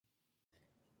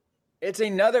It's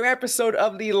another episode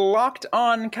of the Locked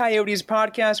On Coyotes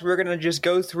podcast. We're going to just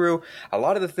go through a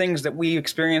lot of the things that we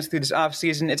experienced through this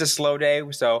offseason. It's a slow day,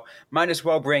 so might as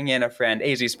well bring in a friend,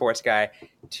 AZ Sports Guy,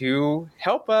 to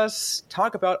help us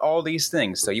talk about all these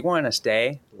things. So you want to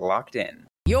stay locked in.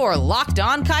 You're Locked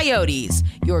On Coyotes,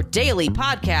 your daily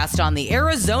podcast on the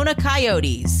Arizona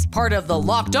Coyotes. Part of the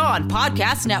Locked On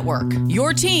Podcast Network,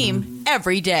 your team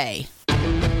every day.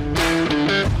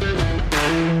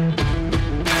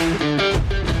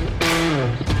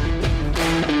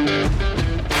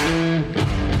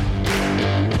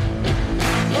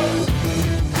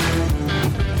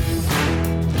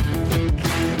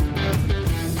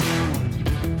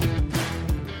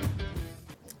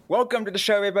 Welcome to the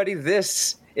show, everybody.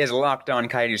 This is Locked On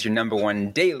Coyotes, your number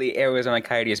one daily Arizona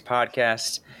Coyotes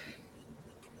podcast.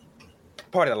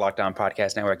 Part of the Locked On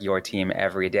Podcast Network, your team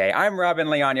every day. I'm Robin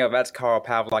Leonio. That's Carl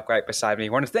Pavlak right beside me. I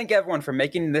want to thank everyone for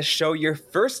making this show your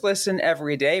first listen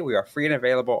every day. We are free and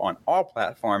available on all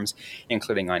platforms,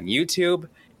 including on YouTube,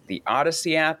 the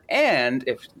Odyssey app, and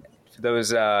if for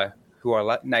those who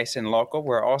are nice and local,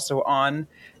 we're also on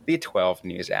the 12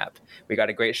 News app. We got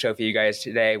a great show for you guys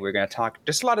today. We're going to talk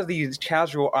just a lot of these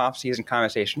casual off-season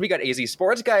conversation. We got AZ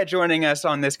Sports Guy joining us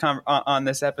on this on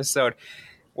this episode.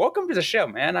 Welcome to the show,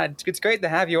 man. It's great to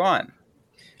have you on.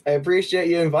 I appreciate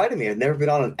you inviting me. I've never been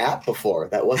on an app before.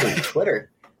 That wasn't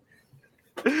Twitter.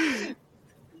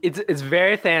 It's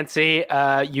very fancy.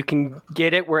 You can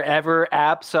get it wherever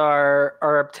apps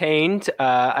are obtained.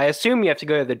 I assume you have to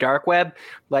go to the dark web,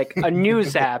 like a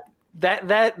news app.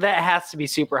 That has to be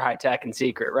super high tech and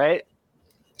secret, right?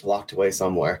 Locked away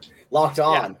somewhere. Locked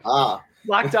on. Yeah.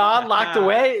 Locked on, locked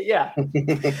away. Yeah,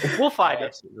 we'll find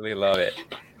it. Really love it.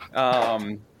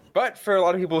 But for a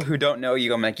lot of people who don't know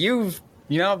you, I'm like you've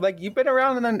been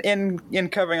around in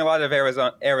covering a lot of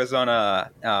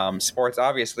Arizona sports.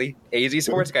 Obviously, AZ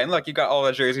Sports Guy. And look, you got all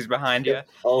the jerseys behind you.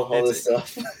 All this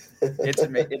stuff.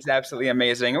 It's absolutely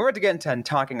amazing. And we're going to get into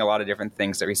talking a lot of different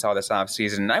things that we saw this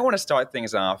offseason. And I want to start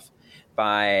things off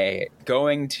by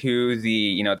going to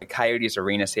the Coyotes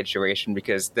arena situation,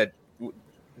 because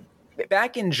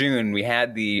back in June we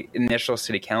had the initial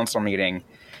city council meeting,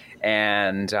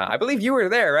 and I believe you were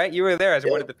there, right? You were there as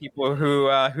one of the people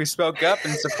who spoke up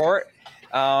in support.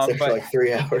 But for like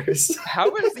 3 hours. How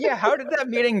did that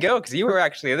meeting go? Because you were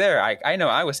actually there. I know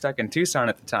I was stuck in Tucson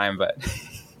at the time, but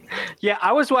yeah,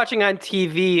 I was watching on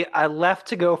TV. I left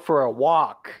to go for a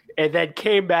walk and then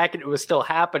came back and it was still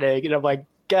happening. And I'm like,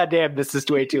 God damn, this is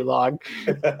way too long.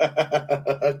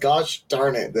 Gosh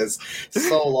darn it, this is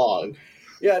so long.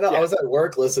 Yeah, no, I was at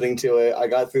work listening to it. I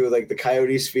got through like the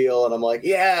Coyotes spiel and I'm like,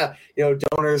 yeah,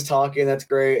 donors talking, that's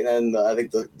great. And then I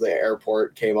think the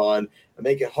airport came on. I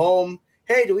make it home.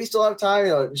 Hey, do we still have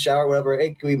time? Shower, whatever.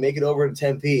 Hey, can we make it over to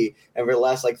Tempe? And for the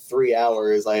last 3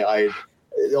 hours, the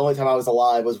only time I was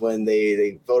alive was when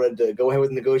they voted to go ahead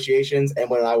with negotiations, and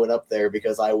when I went up there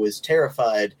because I was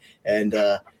terrified, and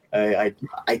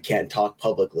I can't talk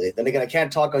publicly. Then again, I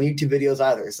can't talk on YouTube videos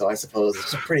either, so I suppose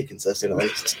it's pretty consistent at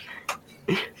least.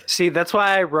 See, that's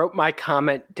why I wrote my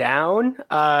comment down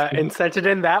and sent it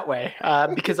in that way,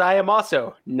 because I am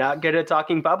also not good at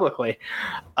talking publicly.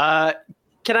 Can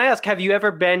I ask, have you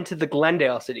ever been to the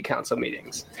Glendale City Council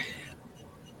meetings?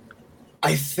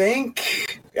 I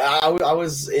think I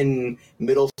was in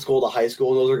middle school to high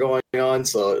school. Those are going on,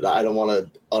 so I don't want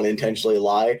to unintentionally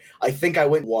lie. I think I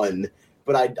went one,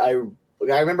 but I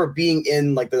remember being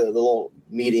in the little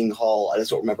meeting hall. I just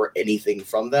don't remember anything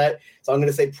from that, so I'm going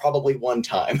to say probably one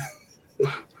time.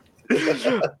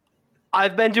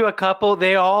 I've been to a couple.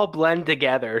 They all blend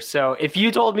together. So if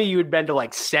you told me you had been to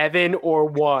 7 or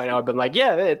 1, I would have been like,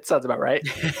 yeah, it sounds about right.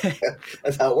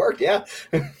 That's how it worked. Yeah.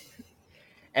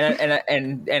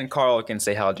 And Carl can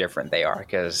say how different they are,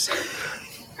 because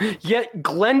yeah,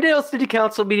 Glendale City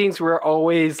Council meetings were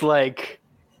always like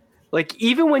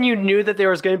even when you knew that there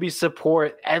was going to be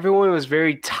support, everyone was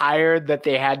very tired that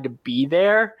they had to be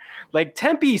there.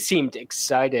 Tempe seemed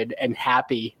excited and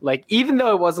happy. Even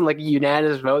though it wasn't a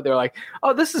unanimous vote, they're like,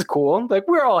 oh, this is cool.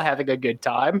 We're all having a good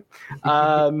time.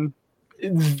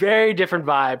 Very different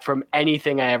vibe from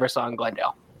anything I ever saw in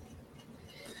Glendale.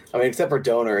 I mean, except for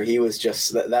Donor, he was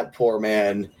just that poor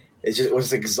man.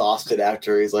 Was exhausted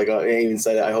after. He's like, oh, he even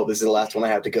said, I hope this is the last one I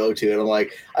have to go to. And I'm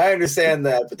like, I understand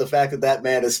that, but the fact that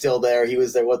man is still there, he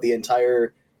was there, the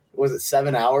entire,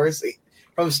 7 hours?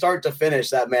 From start to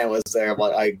finish, that man was there. I'm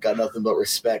like, I got nothing but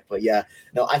respect. But yeah,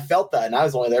 no, I felt that, and I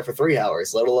was only there for 3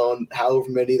 hours, let alone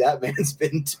however many that man's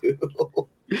been to.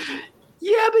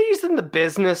 Yeah, but he's in the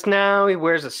business now. He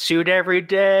wears a suit every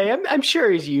day. I'm sure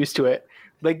he's used to it.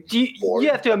 Like, you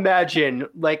have to imagine,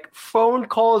 like, phone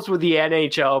calls with the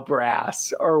NHL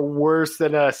brass are worse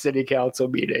than a city council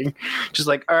meeting. Just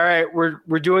like, all right, we're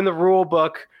doing the rule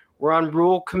book. We're on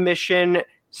Rule Commission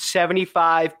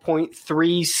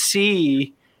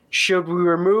 75.3C. Should we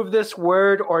remove this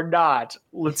word or not?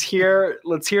 Let's hear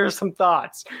some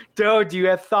thoughts. Doe, do you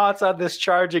have thoughts on this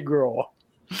charging rule?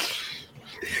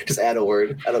 Just add a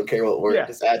word. I don't care what word. Yeah.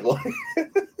 Just add one.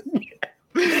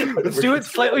 Let's do it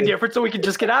slightly different so we can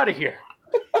just get out of here.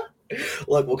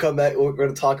 Look, we'll come back. We're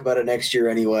going to talk about it next year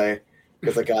anyway.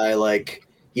 Because the guy, like,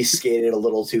 he skated a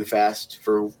little too fast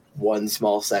for one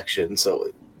small section.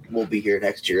 So we'll be here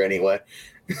next year anyway.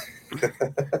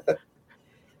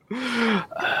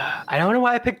 I don't know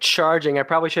why I picked charging. I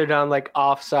probably should have done, like,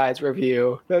 offsides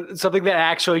review. Something that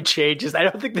actually changes. I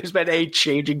don't think there's been any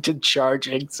changing to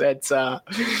charging since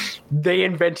they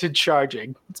invented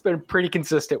charging. It's been a pretty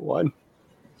consistent one.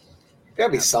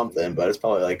 Gotta be something, but it's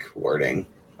probably like wording.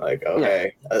 Like,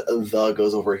 okay, the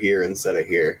goes over here instead of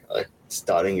here. Like,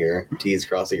 dotting your T's,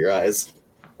 crossing your I's.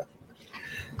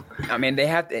 I mean, they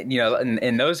have to,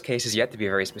 in those cases, you have to be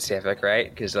very specific,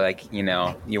 right? Because, like, you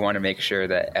want to make sure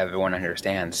that everyone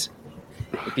understands.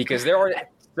 Because there are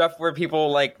stuff where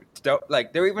people, like, there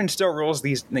are even still rules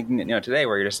today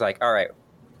where you're just like, all right,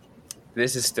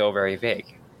 this is still very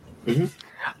vague. Mm-hmm.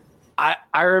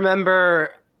 I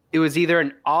remember it was either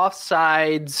an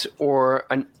offsides or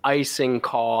an icing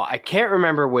call. I can't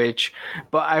remember which,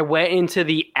 but I went into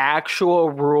the actual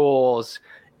rules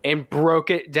and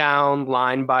broke it down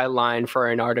line by line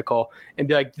for an article and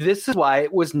be like, this is why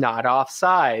it was not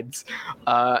offsides.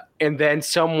 And then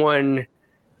someone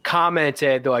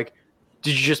commented, they're like,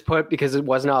 did you just put because it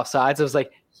wasn't offsides? I was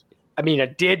like, I mean, I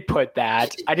did put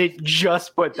that. I didn't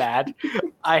just put that.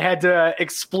 I had to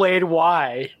explain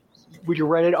why. When you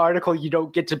write an article, you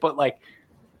don't get to put, like,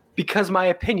 because my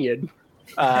opinion.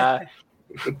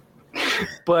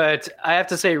 But I have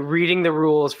to say, reading the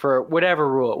rules for whatever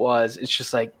rule it was, it's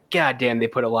just like, God damn, they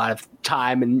put a lot of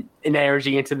time and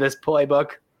energy into this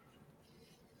playbook.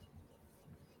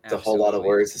 It's a whole lot of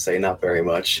words to say, not very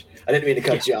much. I didn't mean to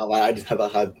cut you off. I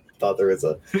thought there was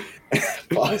a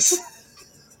pause.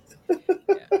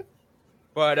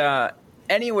 But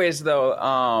anyways, though,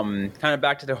 kind of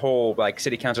back to the whole, like,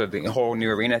 city council, the whole new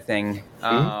arena thing.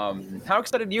 How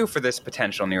excited are you for this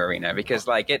potential new arena? Because,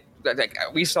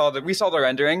 we saw the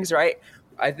renderings, right?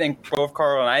 I think both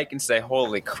Carl and I can say,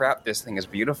 holy crap, this thing is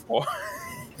beautiful.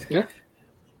 Yeah.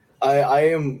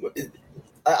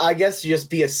 I guess just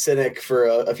be a cynic for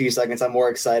a few seconds. I'm more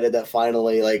excited that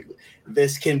finally, like,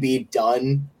 this can be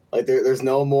done. Like, there's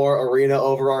no more arena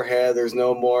over our head. There's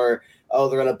no more,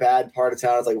 they're in a bad part of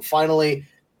town. It's like, finally,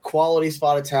 quality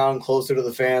spot of town, closer to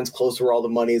the fans, closer where all the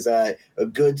money's at, a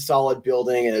good, solid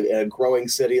building and a growing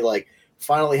city. Like,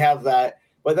 finally have that.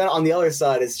 But then on the other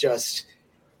side, it's just,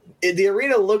 the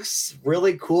arena looks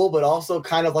really cool, but also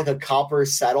kind of like a copper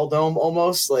saddle dome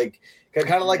almost. Like,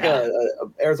 kind of like a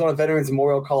Arizona Veterans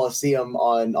Memorial Coliseum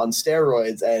on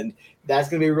steroids. And that's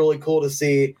going to be really cool to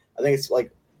see. I think it's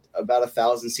like about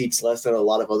 1,000 seats less than a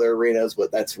lot of other arenas, but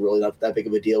that's really not that big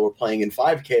of a deal. We're playing in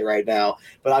 5K right now,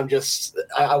 but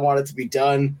I want it to be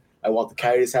done. I want the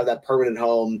Coyotes to have that permanent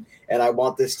home, and I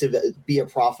want this to be a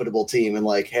profitable team. And,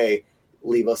 like, hey,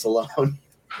 leave us alone.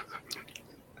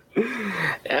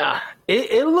 Yeah,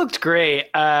 it looked great.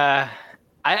 I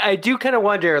do kind of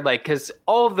wonder, like, because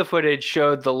all of the footage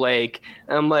showed the lake,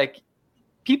 and I'm like,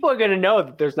 people are going to know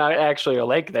that there's not actually a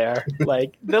lake there.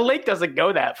 Like, the lake doesn't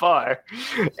go that far.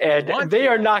 And they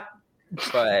are not.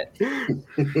 But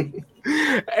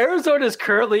Arizona is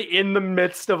currently in the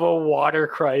midst of a water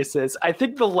crisis. I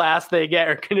think the last thing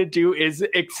they're going to do is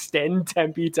extend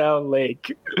Tempe Town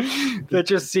Lake. That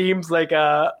just seems like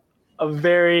a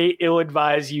very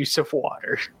ill-advised use of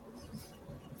water.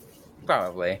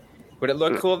 Probably. Would it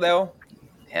look cool, though?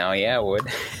 Hell yeah, it would.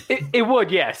 It would,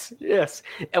 yes.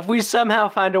 If we somehow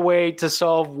find a way to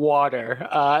solve water,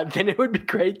 then it would be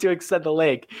great to extend the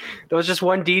lake. There was just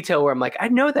one detail where I'm like, I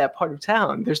know that part of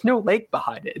town. There's no lake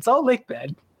behind it. It's all lake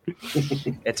bed.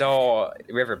 It's all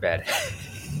riverbed.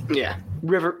 Yeah,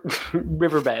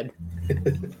 riverbed. I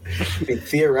mean,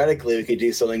 theoretically, we could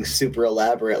do something super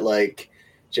elaborate, like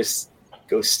just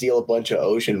go steal a bunch of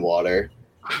ocean water.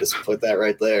 Just put that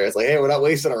right there. It's like, hey, we're not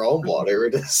wasting our own water. We're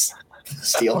just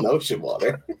stealing ocean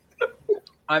water.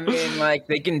 I mean, like,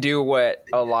 they can do what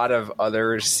a lot of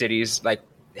other cities, like,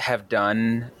 have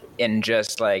done and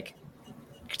just, like,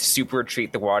 super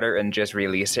treat the water and just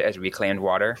release it as reclaimed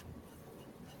water.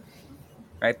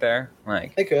 Right there.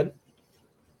 Like, they could.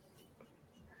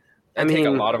 I mean, take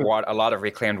a lot of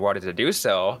reclaimed water to do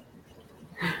so.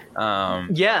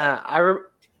 Yeah,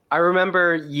 I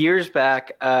remember years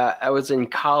back, I was in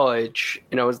college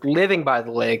and I was living by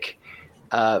the lake,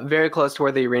 very close to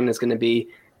where the arena is going to be,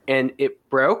 and it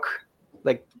broke,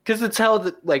 like because it's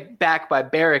held like back by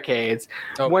barricades.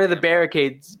 Oh, one of the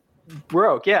barricades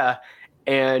broke, yeah,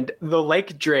 and the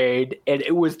lake drained, and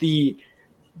it was the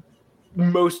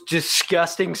most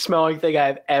disgusting smelling thing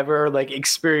I've ever like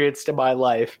experienced in my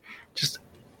life. Just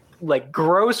like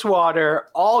gross water,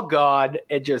 all gone,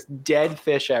 and just dead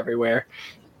fish everywhere.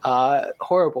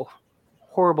 Horrible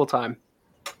time.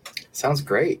 Sounds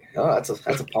great. Oh, that's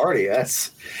a party.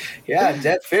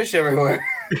 Dead fish everywhere.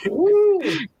 Woo.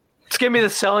 It's gonna be the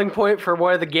selling point for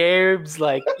one of the games.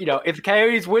 Like, if the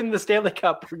Coyotes win the Stanley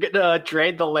Cup, we're gonna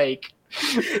drain the lake.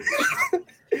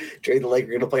 Drain the lake.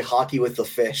 We're gonna play hockey with the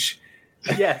fish.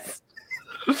 Yes.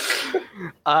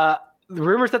 The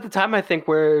rumors at the time, I think,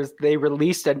 was they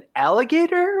released an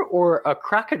alligator or a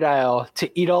crocodile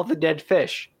to eat all the dead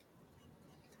fish.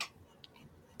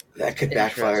 That could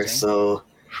backfire so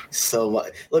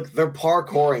much. Look, they're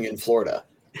parkouring in Florida.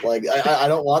 Like, I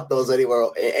don't want those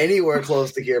anywhere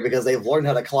close to here because they've learned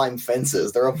how to climb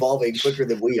fences. They're evolving quicker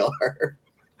than we are.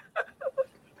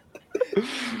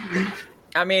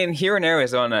 I mean, here in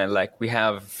Arizona, like we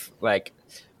have like.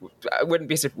 I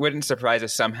wouldn't surprise if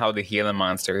somehow the Gila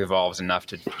monster evolves enough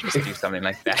to just do something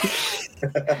like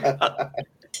that.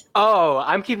 Oh,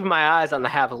 I'm keeping my eyes on the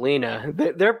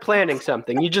javelina. They're planning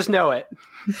something. You just know it.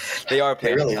 They are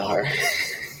They planning. really are.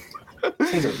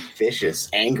 These are vicious,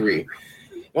 angry.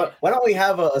 Why don't we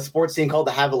have a sports team called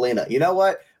the Javelina? You know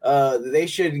what? They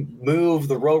should move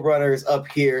the Roadrunners up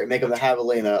here and make them the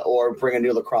Javelina, or bring a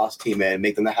new lacrosse team in and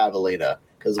make them the Javelina,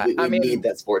 because we need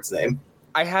that sports name.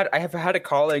 I have had a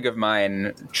colleague of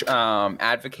mine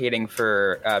advocating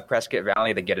for Prescott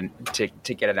Valley to get an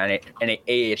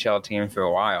AHL team for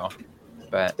a while,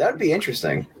 but That'd be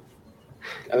interesting.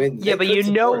 I mean, Yeah, but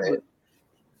it.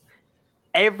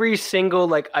 every single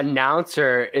like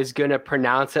announcer is gonna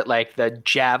pronounce it like the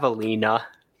Javelina.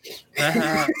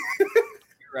 right.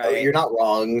 Oh, you're not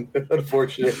wrong,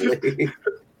 unfortunately.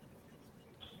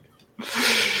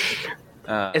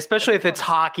 Especially if it's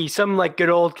hockey, some like good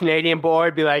old Canadian boy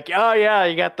would be like, "Oh yeah,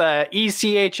 you got the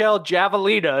ECHL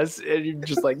Javelinas," and you're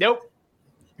just like, "Nope."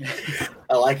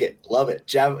 I like it, love it.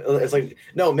 It's like,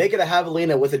 no, make it a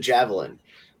Javelina with a javelin.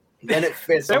 Then it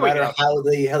fits no There we matter go. how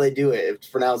they do it. It's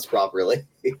pronounced properly.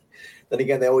 Then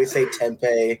again, they always say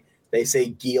Tempe. They say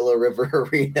Gila River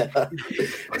Arena.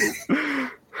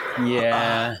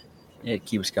 Yeah, it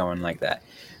keeps going like that.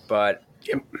 But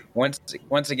once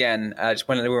again, I just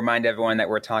wanted to remind everyone that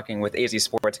we're talking with AZ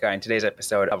Sports Guy in today's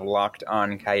episode of Locked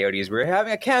On Coyotes. We're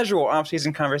having a casual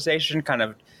off-season conversation, kind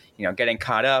of, getting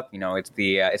caught up. It's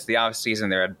the off-season.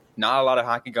 There are not a lot of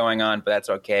hockey going on, but that's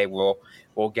okay. We'll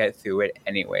get through it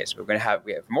anyways. We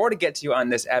have more to get to on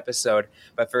this episode,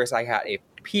 but first I got a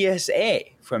PSA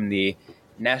from the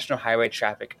National Highway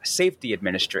Traffic Safety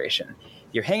Administration.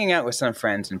 You're hanging out with some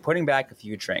friends and putting back a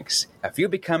few drinks. A few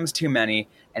becomes too many,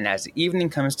 and as the evening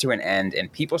comes to an end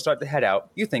and people start to head out,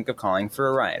 you think of calling for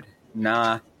a ride.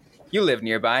 Nah, you live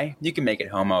nearby. You can make it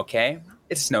home okay.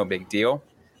 It's no big deal.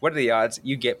 What are the odds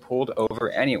you get pulled over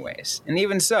anyways? And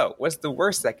even so, what's the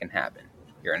worst that can happen?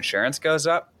 Your insurance goes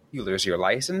up, you lose your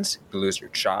license, you lose your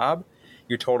job,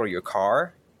 you total your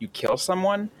car, you kill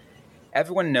someone.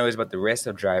 Everyone knows about the risks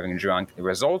of driving drunk. The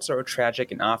results are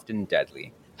tragic and often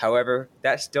deadly. However,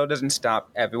 that still doesn't stop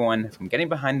everyone from getting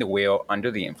behind the wheel under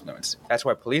the influence. That's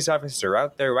why police officers are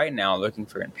out there right now looking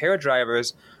for impaired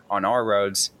drivers on our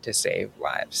roads to save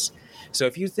lives. So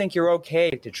if you think you're okay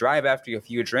to drive after a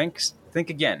few drinks, think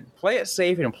again. Play it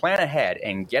safe and plan ahead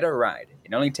and get a ride.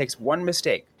 It only takes one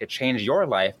mistake to change your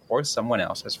life or someone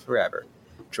else's forever.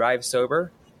 Drive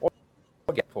sober or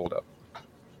get pulled up.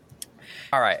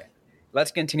 All right,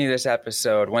 let's continue this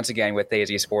episode once again with the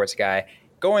AZ Sports Guy.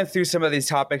 Going through some of these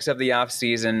topics of the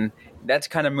offseason, let's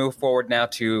kind of move forward now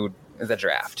to the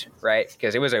draft, right?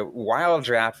 Because it was a wild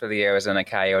draft for the Arizona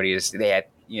Coyotes. They had,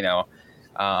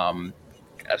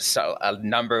 a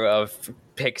number of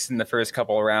picks in the first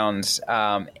couple of rounds.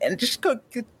 And just go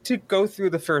through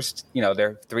the first,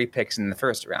 their 3 picks in the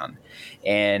first round.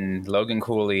 And Logan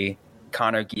Cooley,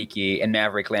 Connor Geekie, and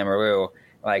Maverick Lamoureux.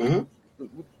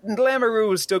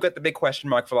 Lamoureux still got the big question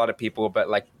mark for a lot of people, but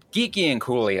Geekie and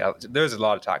Cooley, there's a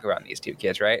lot of talk around these two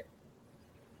kids, right?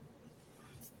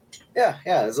 Yeah,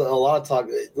 there's a lot of talk.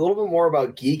 A little bit more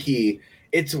about Geekie.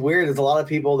 It's weird. There's a lot of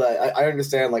people that I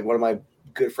understand. Like, one of my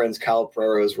good friends, Kyle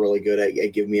Pereira, is really good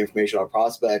at giving me information on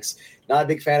prospects. Not a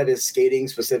big fan of his skating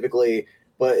specifically,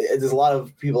 but there's a lot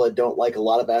of people that don't like a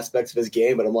lot of aspects of his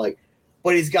game. But I'm like,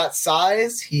 but he's got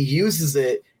size. He uses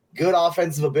it. Good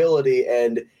offensive ability,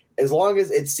 and as long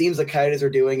as it seems the Coyotes are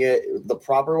doing it the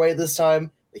proper way this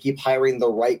time, they keep hiring the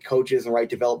right coaches and right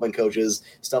development coaches,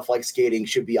 stuff like skating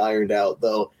should be ironed out.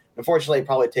 Though, unfortunately, it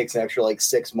probably takes an extra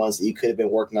 6 months that you could have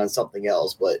been working on something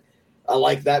else. But I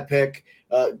like that pick.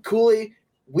 Cooley,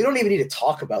 we don't even need to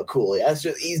talk about Cooley.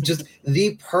 He's just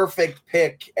the perfect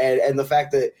pick. And the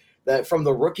fact that from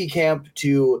the rookie camp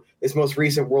to his most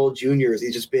recent World Juniors,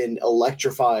 he's just been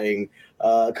electrifying.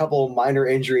 A couple of minor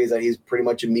injuries that he's pretty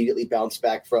much immediately bounced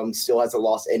back from, still hasn't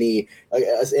lost any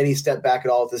step back at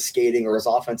all with his skating or his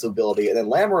offensive ability. And then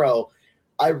Lamoureux,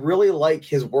 I really like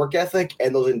his work ethic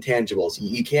and those intangibles.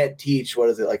 You can't teach, what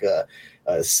is it, a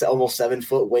almost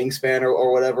 7-foot wingspan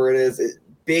or whatever it is.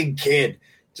 Big kid,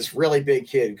 just really big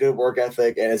kid, good work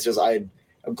ethic. And it's just, I'm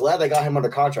glad they got him under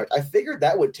contract. I figured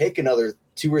that would take another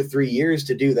 2 or 3 years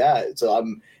to do that. So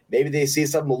maybe they see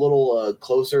something a little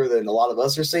closer than a lot of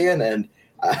us are seeing, and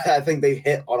I think they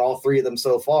hit on all three of them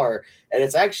so far. And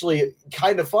it's actually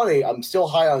kind of funny. I'm still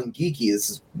high on Geeky.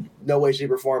 This is no way, shape,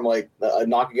 or form a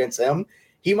knock against him.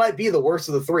 He might be the worst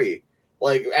of the three,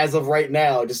 as of right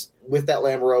now, just with that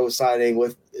Lamoureux signing.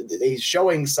 He's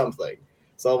showing something.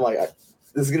 So I'm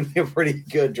this is going to be a pretty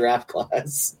good draft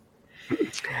class.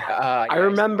 I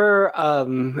remember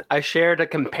I shared a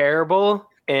comparable.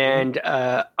 And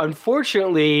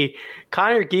unfortunately,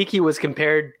 Connor Geeky was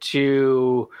compared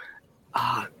to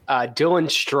Dylan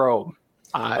Strome,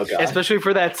 especially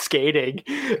for that skating.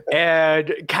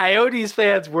 And Coyotes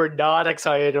fans were not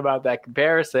excited about that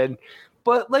comparison.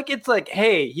 But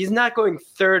hey, he's not going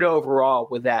third overall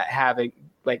with that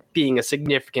being a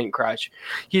significant crutch.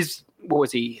 He's, what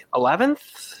was he,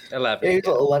 11th? 11th. Yeah,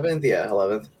 11th, yeah,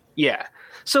 11th. Yeah.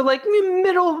 So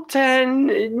middle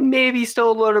 10, maybe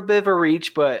still a little bit of a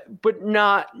reach, but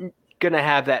not going to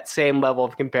have that same level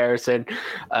of comparison.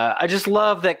 I just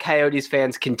love that Coyotes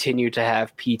fans continue to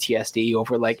have PTSD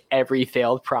over every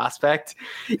failed prospect,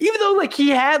 even though he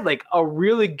had a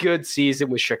really good season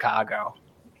with Chicago.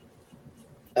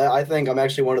 I think I'm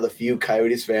actually one of the few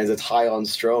Coyotes fans that's high on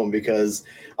Strome, because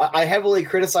I heavily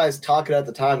criticized Tocchet at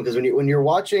the time, because when you're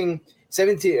watching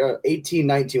 18,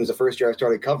 19 was the first year I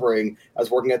started covering. I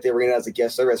was working at the arena as a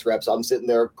guest service rep, so I'm sitting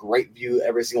there, great view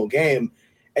every single game.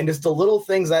 And just the little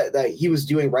things that he was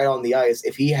doing right on the ice,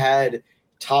 if he had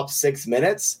top 6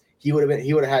 minutes, he would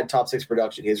have had top 6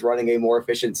 production. He was running a more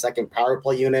efficient second power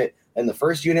play unit than the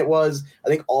first unit was. I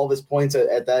think all of his points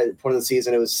at that point of the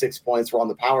season, it was 6 points were on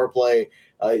the power play.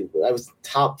 I was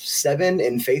top 7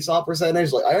 in faceoff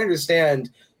percentage. I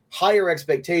understand higher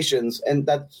expectations, and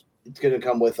that's going to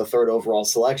come with a third overall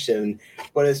selection.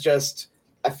 But it's just,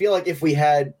 I feel like if we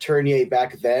had Tournier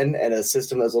back then and a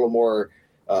system that's a little more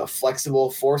flexible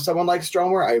for someone like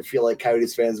Stromer, I feel like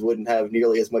Coyotes fans wouldn't have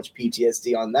nearly as much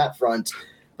PTSD on that front.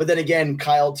 But then again,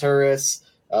 Kyle Turris,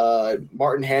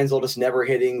 Martin Hansel just never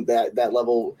hitting that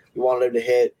level we wanted him to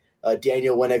hit.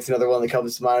 Daniel Winnick's another one that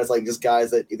comes to mind. It's just guys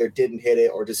that either didn't hit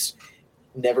it or just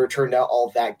never turned out all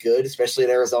that good, especially in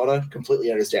Arizona.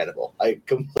 Completely understandable. I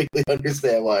completely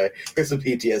understand why there's some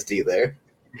PTSD there.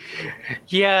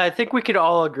 Yeah, I think we could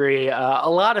all agree. A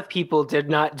lot of people did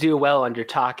not do well under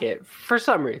Tocchet for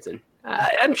some reason.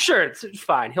 I'm sure it's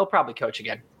fine. He'll probably coach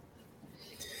again.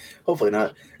 Hopefully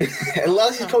not.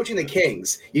 Unless he's coaching the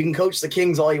Kings. You can coach the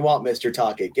Kings all you want, Mr.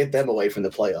 Tocchet. Get them away from the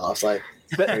playoffs. I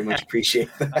very much appreciate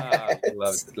that.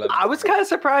 I was kind of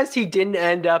surprised he didn't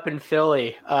end up in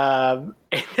Philly. And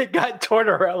it got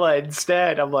Tortorella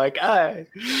instead. I'm I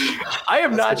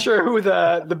am not sure who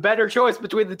the better choice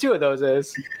between the two of those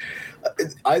is.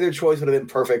 Either choice would have been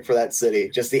perfect for that city.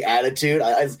 Just the attitude.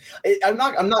 I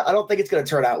don't think it's going to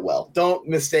turn out well. Don't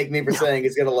mistake me for saying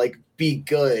it's going to be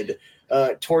good.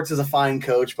 Torts is a fine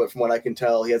coach, but from what I can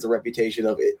tell, he has a reputation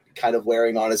of it kind of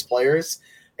wearing on his players.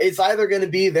 It's either going to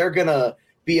be they're going to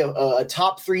be a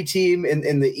top 3 team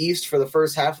in the East for the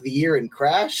first half of the year and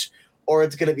crash, or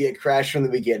it's going to be a crash from the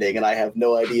beginning, and I have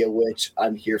no idea which.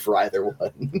 I'm here for either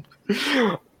one.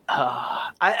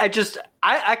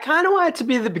 I kind of want it to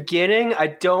be the beginning. I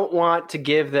don't want to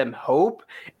give them hope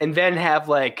and then have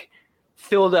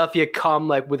Philadelphia come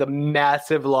with a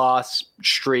massive loss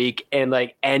streak and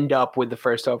end up with the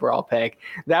first overall pick.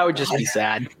 That would just be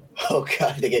sad. Oh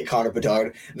God, they get Connor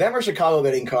Bedard. Them or Chicago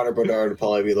getting Connor Bedard would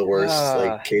probably be the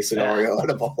worst case scenario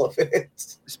out of all of it.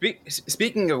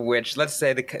 Speaking of which, let's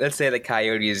say the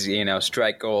Coyotes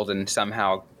strike gold and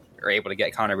somehow are able to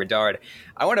get Connor Bedard.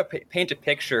 I want to paint a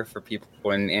picture for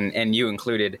people, and you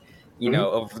included.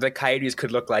 Of the Coyotes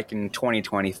could look like in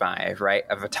 2025, right?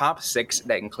 Of a top 6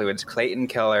 that includes Clayton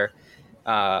Keller,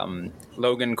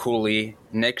 Logan Cooley,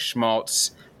 Nick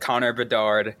Schmaltz, Connor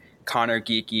Bedard, Connor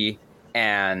Geeky,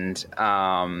 and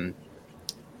Dylan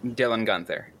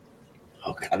Guenther.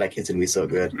 Oh God, that kid's gonna be so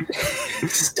good.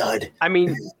 Stud. I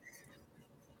mean,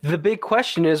 the big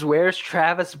question is, where's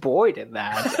Travis Boyd in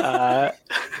that?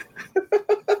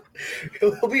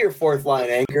 He'll be your fourth line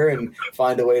anchor and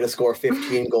find a way to score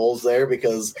 15 goals there,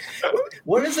 because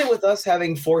what is it with us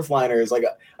having fourth liners? Like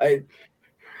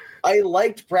I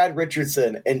liked Brad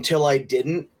Richardson until I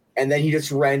didn't, and then he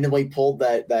just randomly pulled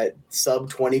that sub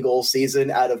 20 goal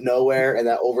season out of nowhere and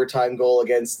that overtime goal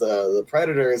against the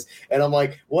Predators. And I'm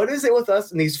like, what is it with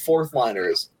us and these fourth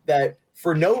liners that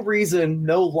for no reason,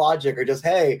 no logic, are just,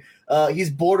 hey,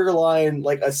 he's borderline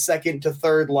like a second to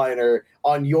third liner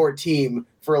on your team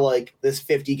for like this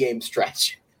 50 game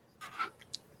stretch?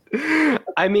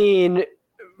 I mean,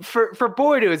 for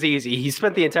Boyd, it was easy. He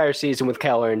spent the entire season with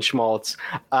Keller and Schmaltz,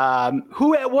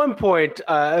 who at one point,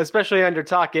 especially under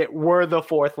Tocchet, were the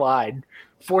fourth line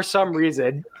for some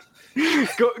reason.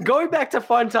 Going back to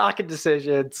fun Tocchet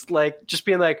decisions, like just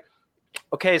being like,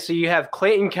 okay, so you have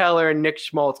Clayton Keller and Nick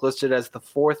Schmaltz listed as the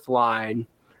fourth line.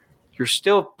 You're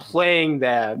still playing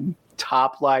them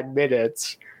top line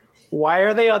minutes. Why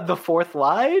are they on the fourth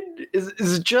line? Is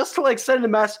it just to like send a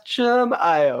message to them?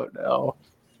 I don't know.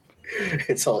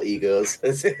 It's all egos.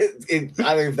 It's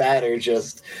either that or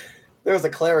just there was a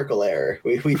clerical error.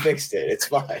 We fixed it. It's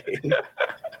fine.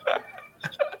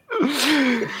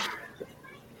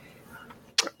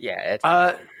 Yeah.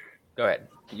 Go ahead.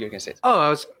 You're gonna say something.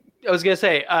 Oh, I was gonna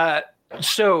say.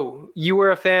 So you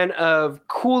were a fan of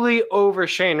Cooley over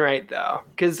Shane Wright, though,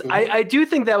 because I do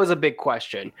think that was a big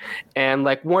question. And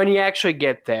like when you actually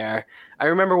get there, I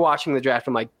remember watching the draft.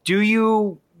 I'm like, do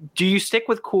you stick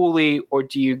with Cooley or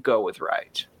do you go with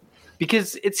Wright?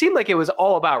 Because it seemed like it was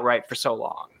all about Wright for so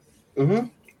long. Mm-hmm.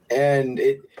 And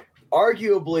it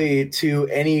arguably to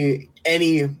any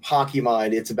hockey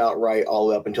mind, it's about Wright all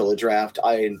the way up until the draft.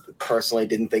 I personally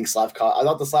didn't think I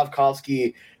thought the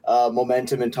Slavkovsky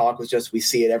momentum and talk was just, we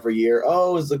see it every year.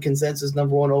 Oh, is the consensus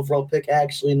number one overall pick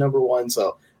actually number one?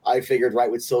 So I figured Wright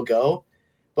would still go.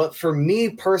 But for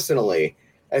me personally,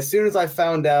 as soon as I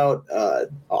found out,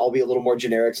 I'll be a little more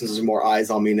generic since there's more eyes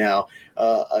on me now,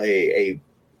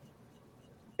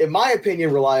 in my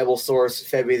opinion, reliable source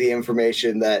fed me the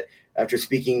information that after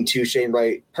speaking to Shane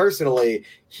Wright personally,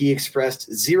 he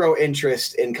expressed zero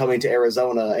interest in coming to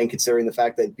Arizona, and considering the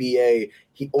fact that BA,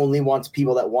 he only wants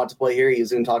people that want to play here. He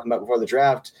was even talking about before the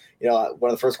draft, one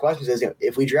of the first questions is,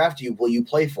 if we draft you, will you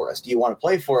play for us? Do you want to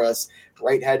play for us?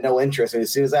 Wright had no interest. And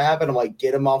as soon as that happened, I'm like,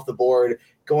 get him off the board.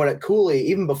 Going at Cooley,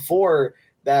 even before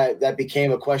that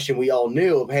became a question we all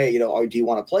knew of, hey, do you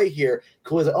want to play here?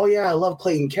 Cooley's like, oh yeah, I love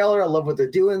Clayton Keller. I love what they're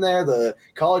doing there. The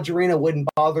college arena wouldn't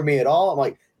bother me at all. I'm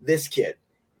like, this kid,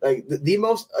 like the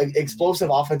most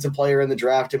explosive offensive player in the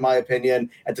draft, in my opinion,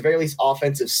 at the very least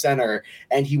offensive center,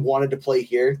 and he wanted to play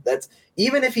here. That's,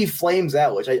 even if he flames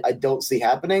out, which I don't see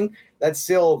happening, that's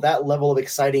still that level of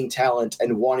exciting talent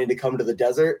and wanting to come to the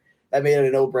desert. That made it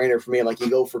a no-brainer for me. I'm like, you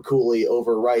go for Cooley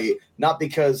over Wright, not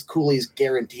because Cooley's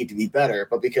guaranteed to be better,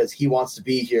 but because he wants to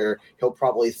be here. He'll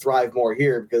probably thrive more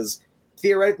here because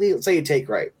theoretically, let's say you take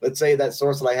Wright. Let's say that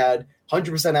source that I had,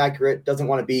 100% accurate, doesn't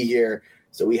want to be here.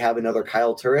 So we have another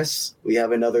Kyle Turris. We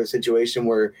have another situation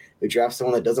where we draft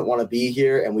someone that doesn't want to be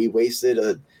here, and we wasted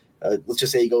let's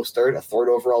just say he goes third, a third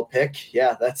overall pick.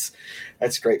 Yeah, that's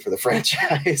great for the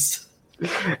franchise.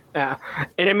 Yeah,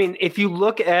 and I mean, if you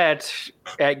look at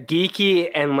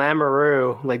Geeky and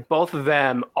Lamoureux, like both of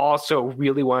them also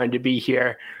really wanted to be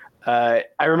here. I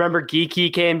remember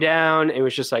Geeky came down and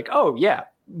was just like, "Oh yeah,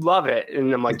 love it,"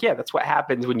 and I'm like, "Yeah, that's what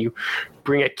happens when you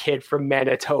bring a kid from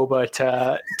Manitoba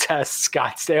to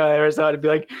Scottsdale, Arizona, to be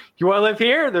like, you want to live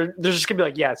here?" They're just gonna be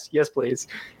like, yes, please.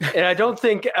 And I don't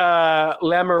think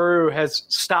Lamoureux has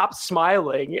stopped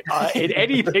smiling in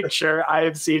any picture I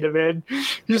have seen him in.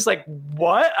 He's just like,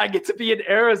 what? I get to be in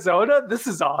Arizona? This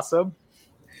is awesome.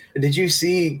 Did you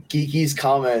see Geeky's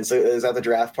comments? It was at the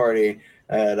draft party,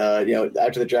 and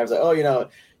after the draft, like, oh,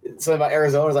 something about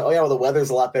Arizona. I was like, oh yeah, well, the weather's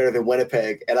a lot better than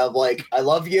Winnipeg. And I'm like, I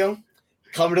love you.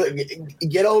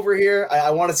 Get over here.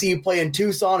 I want to see you play in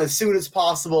Tucson as soon as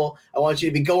possible. I want you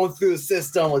to be going through the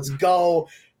system. Let's go.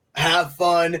 Have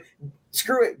fun.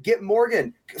 Screw it. Get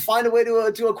Morgan. Find a way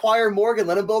to acquire Morgan.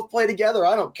 Let them both play together.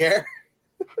 I don't care.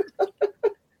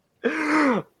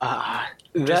 That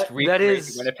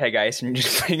is Winnipeg Ice and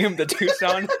just bring him to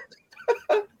Tucson.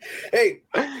 Hey,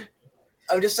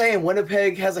 I'm just saying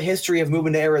Winnipeg has a history of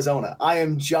moving to Arizona. I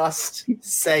am just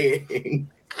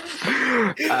saying.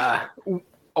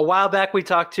 A while back, we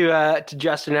talked to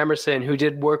Justin Emerson, who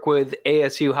did work with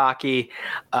ASU hockey.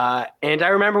 And I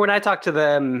remember when I talked to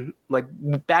them, like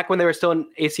back when they were still an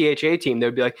ACHA team, they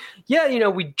would be like, yeah,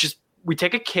 we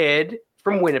take a kid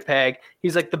from Winnipeg.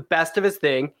 He's like the best of his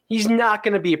thing. He's not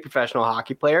going to be a professional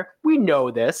hockey player. We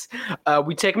know this.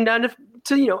 We take him down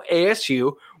to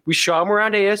ASU. We show him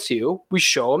around ASU. We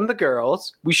show him the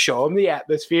girls. We show him the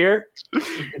atmosphere.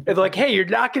 And they're like, hey, you're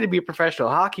not going to be a professional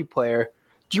hockey player.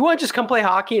 Do you want to just come play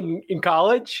hockey in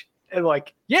college? And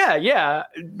like, yeah.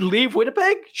 Leave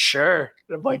Winnipeg? Sure.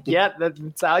 And I'm like, yeah,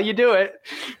 that's how you do it.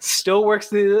 Still works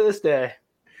to this day.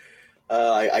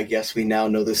 I guess we now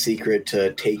know the secret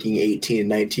to taking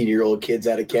 18 and 19-year-old kids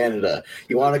out of Canada.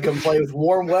 You want to come play with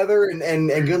warm weather and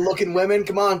good-looking women?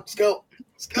 Come on, let's go.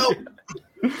 Let's go.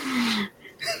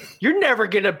 You're never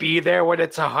going to be there when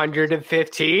it's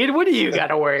 115. What do you got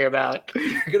to worry about?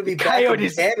 You're going to be back in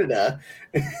Canada.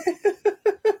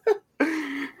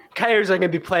 Coyotes are going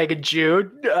to be playing in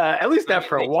June, at least not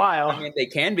for a while. I mean, they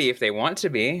can be if they want to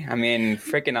be. I mean,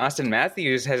 freaking Austin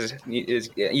Matthews is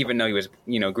even though he was,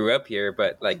 grew up here,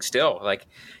 but like still, like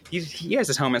he has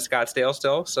his home in Scottsdale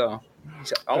still, so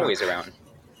he's always around.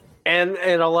 And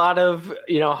a lot of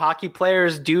hockey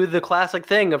players do the classic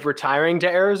thing of retiring to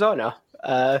Arizona.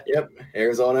 Yep,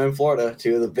 Arizona and Florida,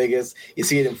 two of the biggest. You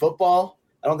see it in football.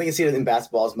 I don't think you see it in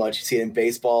basketball as much. You see it in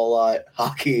baseball a lot.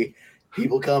 Hockey,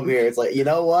 people come here. It's like, you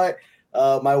know what?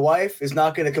 My wife is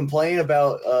not going to complain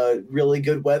about really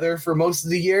good weather for most of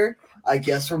the year. I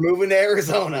guess we're moving to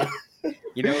Arizona.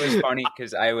 It was funny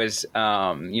because I was,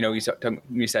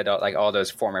 you said like all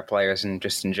those former players and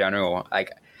just in general,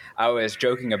 like I was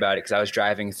joking about it because I was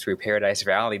driving through Paradise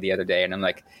Valley the other day, and I'm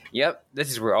like, "Yep, this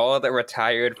is where all the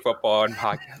retired football and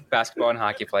basketball and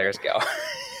hockey players go."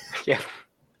 Yeah,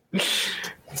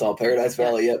 it's all Paradise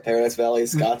Valley. Yep, Paradise Valley,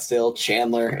 Scottsdale,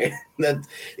 Chandler.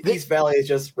 East Valley is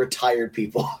just retired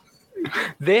people.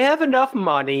 They have enough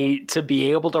money to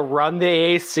be able to run the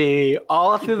AC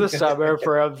all through the summer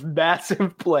for a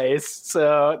massive place,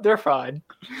 so they're fine.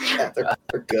 Yeah,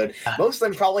 they're good. Most of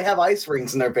them probably have ice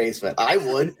rinks in their basement. I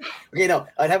would.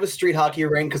 I'd have a street hockey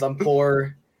rink because I'm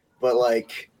poor, but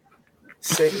like,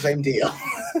 same deal.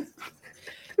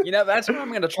 That's where I'm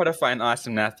going to try to find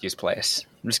Austin Matthews' place.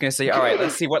 I'm just going to say, all right,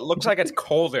 let's see what looks like it's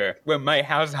colder with my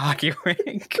house hockey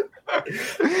rink.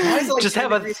 Just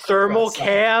have a thermal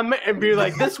cam and be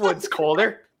like, this one's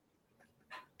colder.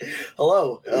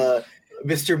 Hello,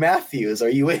 Mr. Matthews, are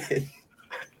you in?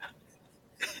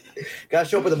 Gotta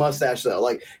show up with a mustache, though.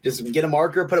 Like, just get a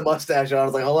marker, put a mustache on. I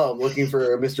was like, hello, I'm looking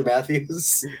for Mr.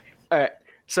 Matthews. All right,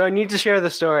 so I need to share the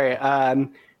story.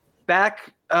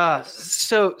 Back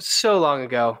so long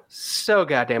ago, so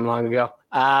goddamn long ago,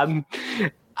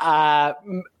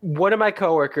 one of my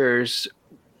coworkers,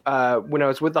 when I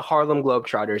was with the Harlem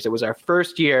Globetrotters, it was our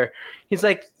first year. He's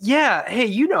like, yeah, hey,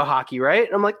 you know hockey, right?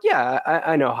 And I'm like, yeah,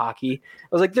 I know hockey. I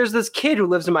was like, there's this kid who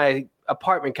lives in my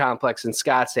apartment complex in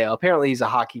Scottsdale. Apparently he's a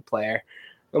hockey player.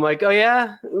 I'm like, oh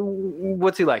yeah?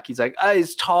 What's he like? He's like,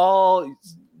 he's tall,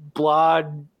 he's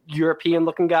blonde, European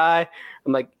looking guy.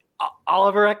 I'm like,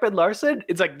 Oliver Ekman-Larsson?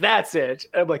 It's like, that's it.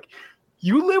 And I'm like,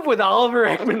 you live with Oliver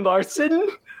Ekman-Larsson?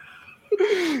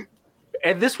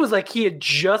 And this was like, he had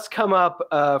just come up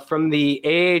from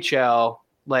the AHL,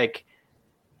 like,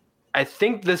 I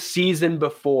think the season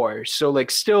before. So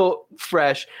like still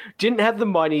fresh, didn't have the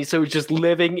money. So he was just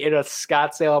living in a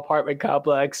Scottsdale apartment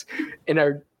complex.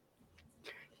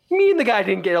 Me and the guy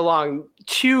didn't get along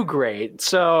too great.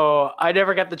 So I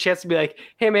never got the chance to be like,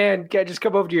 hey man, can I just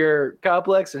come over to your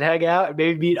complex and hang out and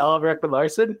maybe meet Oliver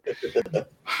Ekman-Larsson?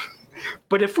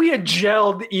 But if we had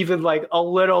gelled even like a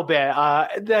little bit,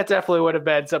 that definitely would have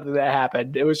been something that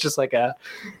happened. It was just like I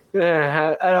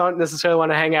don't necessarily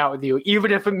want to hang out with you,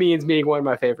 even if it means meeting one of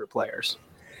my favorite players.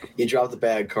 You dropped the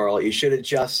bag, Carl. You should have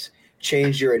just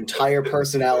changed your entire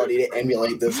personality to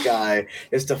emulate this guy,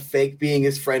 just to fake being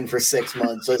his friend for 6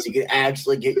 months so you could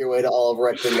actually get your way to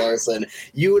Oliver Ekman-Larsson.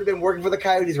 You would have been working for the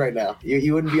Coyotes right now.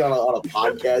 You wouldn't be on a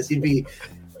podcast. You'd be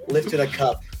lifting a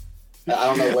cup. I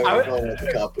don't know where we're going with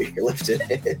the cup, but you're lifting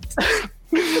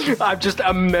it. I'm just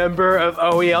a member of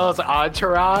OEL's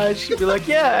entourage. You'd be like,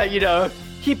 yeah,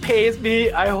 he pays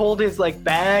me. I hold his like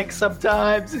bag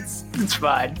sometimes. It's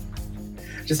fine.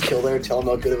 Just kill there and tell him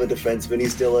how good of a defenseman he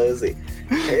still is. It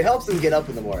helps him get up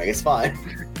in the morning. It's fine.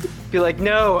 Be like,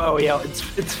 no, OEL,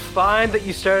 it's fine that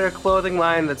you started a clothing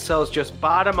line that sells just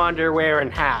bottom underwear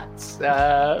and hats.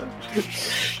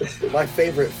 My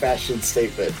favorite fashion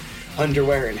statement.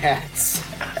 Underwear and hats.